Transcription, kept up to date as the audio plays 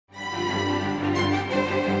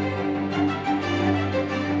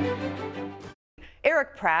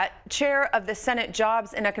Eric Pratt, chair of the Senate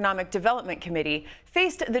Jobs and Economic Development Committee,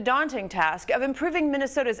 faced the daunting task of improving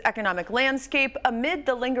Minnesota's economic landscape amid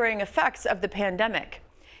the lingering effects of the pandemic.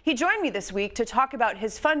 He joined me this week to talk about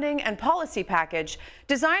his funding and policy package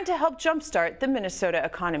designed to help jumpstart the Minnesota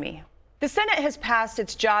economy. The Senate has passed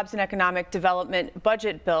its Jobs and Economic Development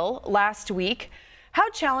budget bill last week. How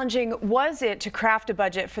challenging was it to craft a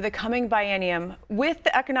budget for the coming biennium with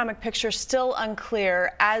the economic picture still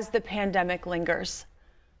unclear as the pandemic lingers?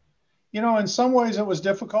 You know, in some ways it was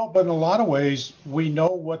difficult, but in a lot of ways, we know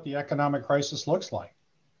what the economic crisis looks like.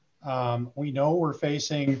 We know we're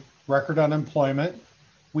facing record unemployment.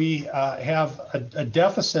 We have a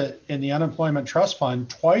deficit in the unemployment trust fund,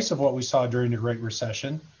 twice of what we saw during the Great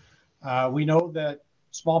Recession. We know that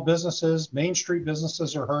small businesses, Main Street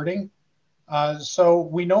businesses are hurting. So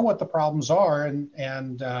we know what the problems are,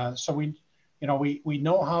 and so we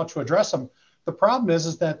know how to address them. The problem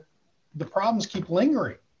is that the problems keep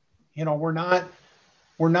lingering. You know, we're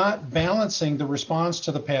not balancing the response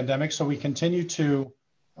to the pandemic, so we continue to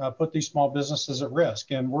put these small businesses at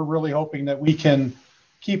risk. And we're really hoping that we can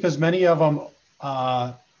keep as many of them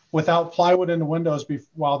without plywood in the windows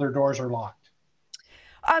while their doors are locked.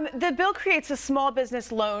 The bill creates a small business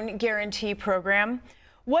loan guarantee program.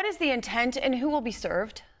 What is the intent and who will be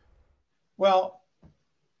served? Well,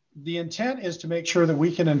 the intent is to make sure that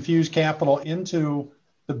we can infuse capital into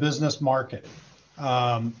the business market.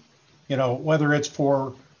 You know, whether it's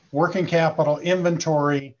for working capital,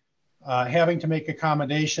 inventory, having to make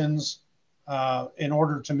accommodations in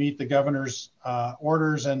order to meet the governor's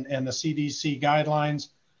orders and the CDC guidelines.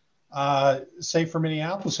 Say for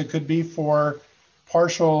Minneapolis, it could be for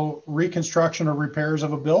partial reconstruction or repairs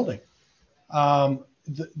of a building.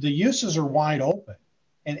 The uses are wide open,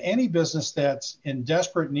 and any business that's in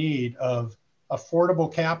desperate need of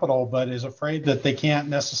affordable capital but is afraid that they can't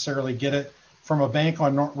necessarily get it from a bank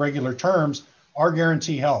on regular terms, our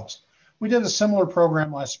guarantee helps. We did a similar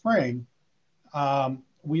program last spring.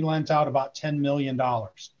 We lent out about $10 million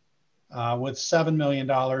with $7 million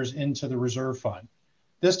into the reserve fund.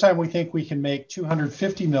 This time we think we can make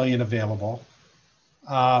 $250 million available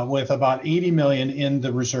with about $80 million in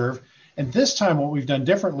the reserve. And this time what we've done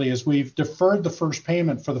differently is we've deferred the first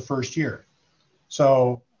payment for the first year.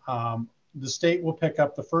 So the state will pick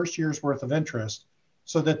up the first year's worth of interest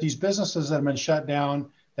so that these businesses that have been shut down,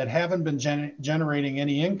 that haven't been generating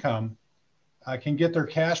any income, can get their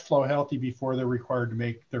cash flow healthy before they're required to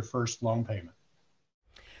make their first loan payment.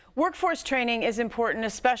 Workforce training is important,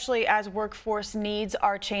 especially as workforce needs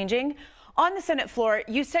are changing. On the Senate floor,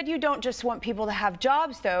 you said you don't just want people to have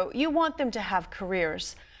jobs, though. You want them to have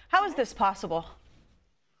careers. How is this possible?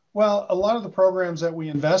 Well, a lot of the programs that we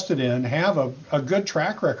invested in have a good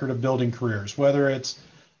track record of building careers, whether it's,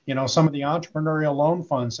 you know, some of the entrepreneurial loan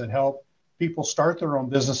funds that help people start their own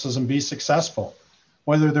businesses and be successful,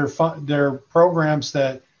 whether they're programs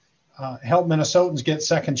that help Minnesotans get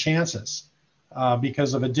second chances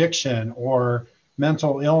because of addiction or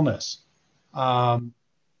mental illness.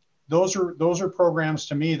 Those are programs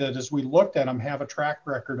to me that, as we looked at them, have a track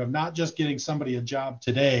record of not just getting somebody a job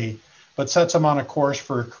today, but sets them on a course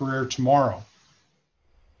for a career tomorrow.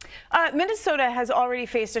 Minnesota has already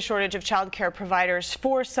faced a shortage of child care providers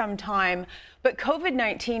for some time, but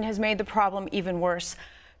COVID-19 has made the problem even worse.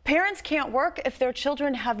 Parents can't work if their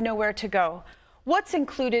children have nowhere to go. What's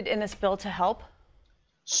included in this bill to help?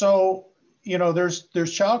 So, you know, there's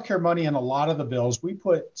child care money in a lot of the bills. We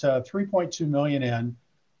put $3.2 million in.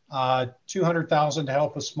 $200,000 to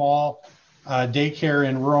help a small daycare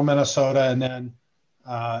in rural Minnesota, and then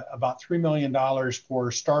about $3 million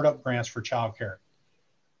for startup grants for childcare.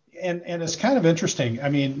 And it's kind of interesting. I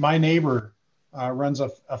mean, my neighbor runs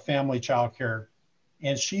a family childcare,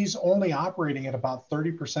 and she's only operating at about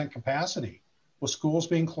 30% capacity. With schools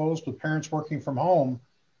being closed, with parents working from home,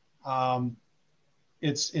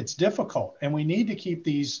 it's difficult, and we need to keep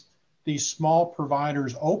these small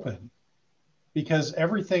providers open, because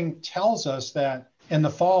everything tells us that in the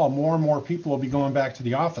fall, more and more people will be going back to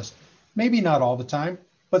the office. Maybe not all the time,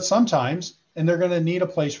 but sometimes, and they're going to need a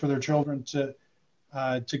place for their children to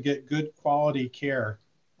get good quality care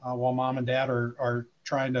while mom and dad are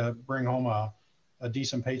trying to bring home a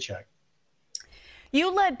decent paycheck. You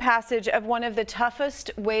led passage of one of the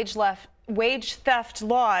toughest wage theft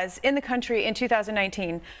laws in the country in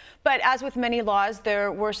 2019. But as with many laws,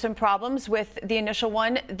 there were some problems with the initial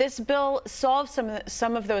one. This bill solves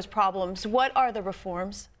some of those problems. What are the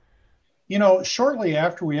reforms? You know, shortly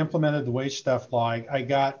after we implemented the wage theft law, I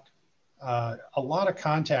got a lot of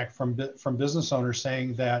contact from business owners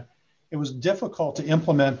saying that it was difficult to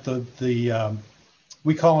implement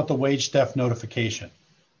we call it the wage theft notification.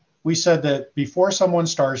 we said that before someone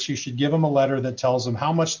starts, you should give them a letter that tells them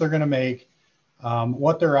how much they're going to make,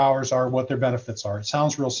 what their hours are, what their benefits are. It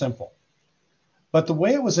sounds real simple. But the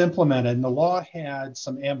way it was implemented, and the law had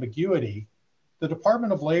some ambiguity, the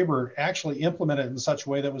Department of Labor actually implemented it in such a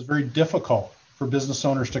way that was very difficult for business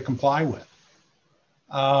owners to comply with.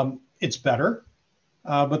 It's better,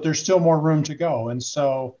 but there's still more room to go. And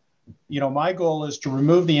so, my goal is to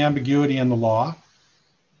remove the ambiguity in the law,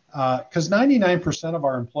 because 99% of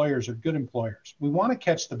our employers are good employers. We want to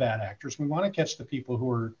catch the bad actors. We want to catch the people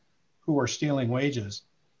who are stealing wages,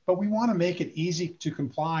 but we want to make it easy to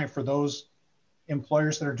comply for those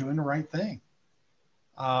employers that are doing the right thing.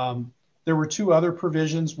 There were two other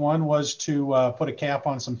provisions. One was to put a cap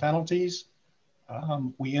on some penalties.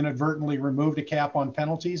 We inadvertently removed a cap on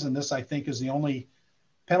penalties, and this, I think, is the only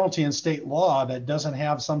penalty in state law that doesn't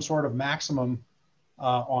have some sort of maximum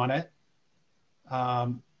on it.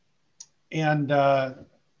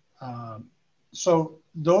 So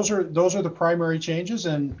those are the primary changes,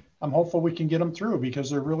 and I'm hopeful we can get them through because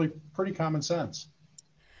they're really pretty common sense.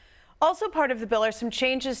 Also part of the bill are some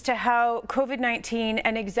changes to how COVID-19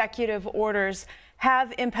 and executive orders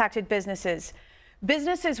have impacted businesses.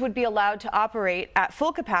 Businesses would be allowed to operate at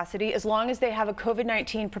full capacity as long as they have a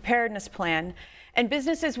COVID-19 preparedness plan, and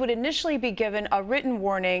businesses would initially be given a written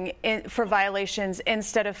warning for violations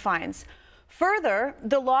instead of fines. Further,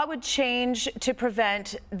 the law would change to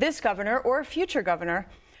prevent this governor or a future governor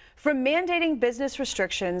from mandating business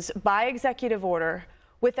restrictions by executive order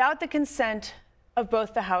without the consent of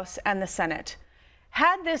both the House and the Senate.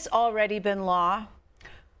 Had this already been law,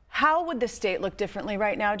 how would the state look differently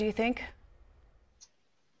right now, do you think?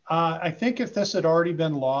 I think if this had already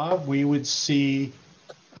been law, we would see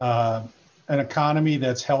an economy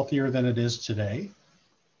that's healthier than it is today.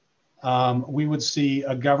 We would see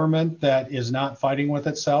a government that is not fighting with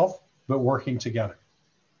itself, but working together.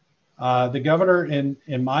 The governor,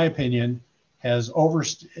 in my opinion, has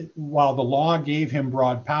while the law gave him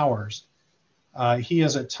broad powers, he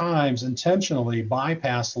has at times intentionally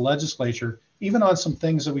bypassed the legislature, even on some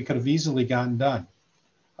things that we could have easily gotten done.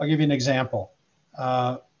 I'll give you an example.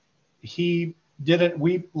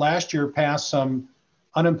 We last year passed some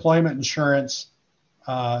unemployment insurance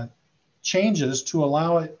changes to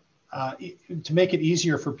allow it to make it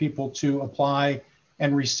easier for people to apply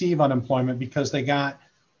and receive unemployment because they got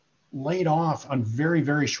laid off on very,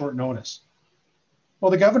 very short notice. Well,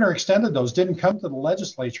 the governor extended those, didn't come to the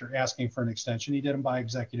legislature asking for an extension. He did them by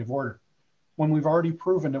executive order, when we've already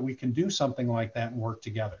proven that we can do something like that and work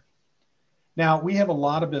together. Now, we have a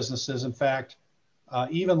lot of businesses. In fact,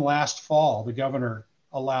 even last fall, the governor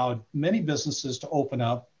allowed many businesses to open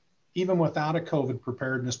up, even without a COVID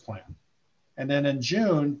preparedness plan. And then in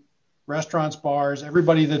June, restaurants, bars,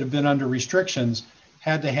 everybody that had been under restrictions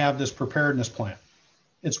had to have this preparedness plan.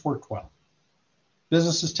 It's worked well.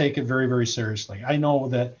 Businesses take it very, very seriously. I know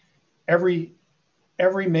that every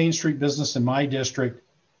Main Street business in my district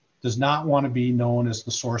does not want to be known as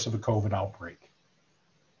the source of a COVID outbreak.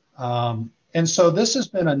 And so this has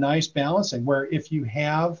been a nice balancing where if you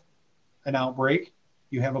have an outbreak,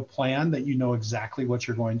 you have a plan that you know exactly what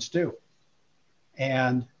you're going to do.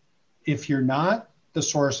 And if you're not the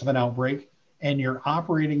source of an outbreak and you're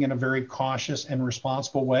operating in a very cautious and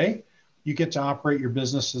responsible way, you get to operate your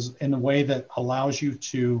businesses in a way that allows you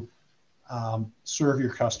to serve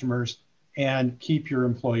your customers and keep your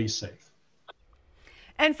employees safe.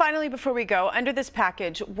 And finally, before we go, under this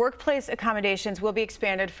package, workplace accommodations will be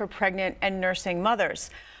expanded for pregnant and nursing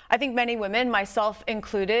mothers. I think many women, myself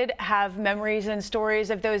included, have memories and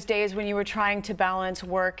stories of those days when you were trying to balance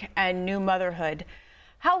work and new motherhood.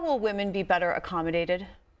 How will women be better accommodated?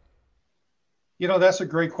 That's a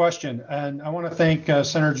great question. And I want to thank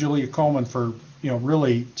Senator Julia Coleman for,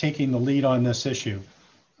 really taking the lead on this issue.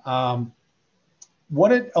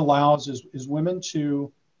 What it allows is women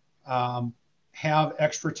to have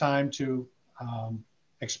extra time to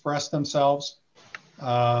express themselves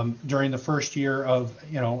during the first year of,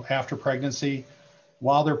 after pregnancy.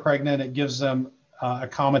 While they're pregnant, it gives them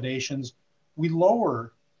accommodations. We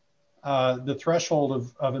lower the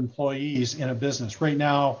threshold of employees in a business. Right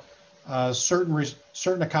now,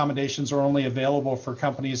 certain accommodations are only available for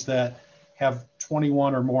companies that have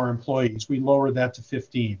 21 or more employees. We lowered that to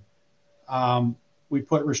 15. We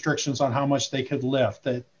put restrictions on how much they could lift,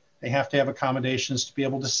 that they have to have accommodations to be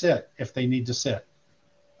able to sit if they need to sit.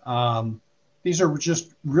 These are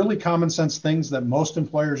just really common sense things that most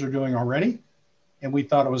employers are doing already. And we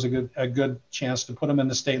thought it was a good chance to put them in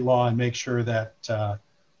the state law and make sure that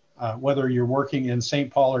whether you're working in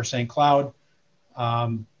St. Paul or St. Cloud,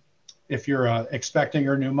 if you're expecting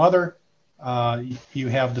your new mother, you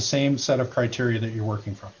have the same set of criteria that you're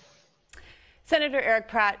working from. Senator Eric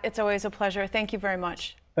Pratt, it's always a pleasure. Thank you very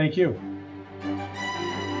much. Thank you.